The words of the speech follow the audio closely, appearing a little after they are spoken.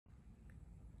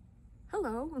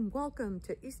Hello and welcome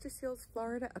to Easter Seals,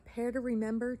 Florida, A Pair to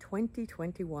Remember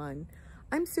 2021.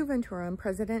 I'm Sue Ventura. I'm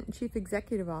President and Chief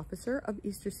Executive Officer of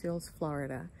Easter Seals,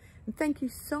 Florida. And thank you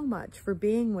so much for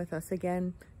being with us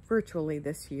again virtually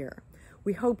this year.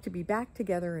 We hope to be back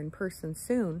together in person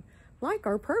soon, like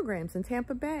our programs in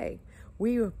Tampa Bay.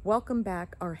 We welcome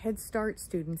back our Head Start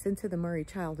students into the Murray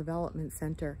Child Development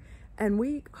Center, and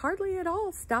we hardly at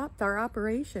all stopped our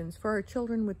operations for our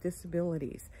children with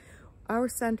disabilities. Our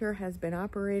center has been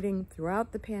operating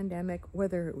throughout the pandemic,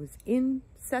 whether it was in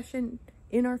session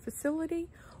in our facility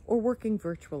or working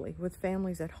virtually with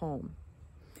families at home.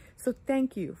 So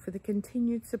thank you for the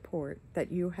continued support that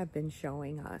you have been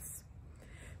showing us.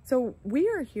 So we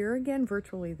are here again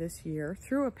virtually this year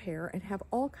through A Pair and have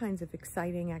all kinds of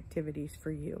exciting activities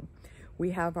for you.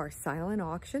 We have our silent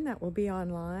auction that will be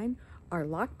online, our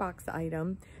lockbox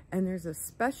item, and there's a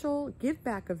special give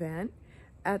back event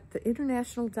at the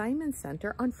International Diamond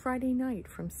Center on Friday night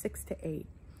from 6 to 8.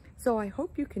 So I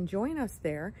hope you can join us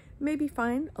there, maybe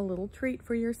find a little treat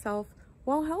for yourself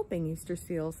while helping Easter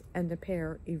Seals and the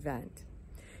Pair event.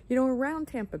 You know, around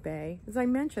Tampa Bay, as I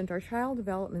mentioned, our Child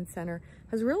Development Center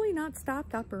has really not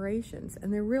stopped operations,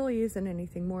 and there really isn't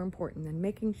anything more important than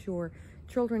making sure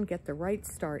children get the right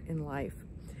start in life.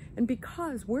 And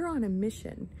because we're on a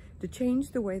mission to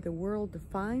change the way the world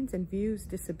defines and views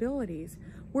disabilities,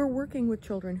 we're working with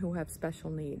children who have special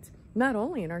needs, not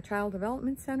only in our Child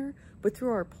Development Center, but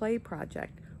through our Play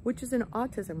Project, which is an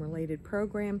autism-related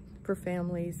program for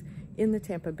families in the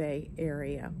Tampa Bay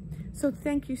area. So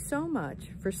thank you so much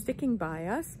for sticking by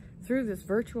us through this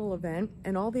virtual event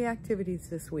and all the activities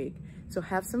this week. So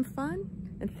have some fun,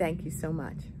 and thank you so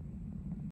much.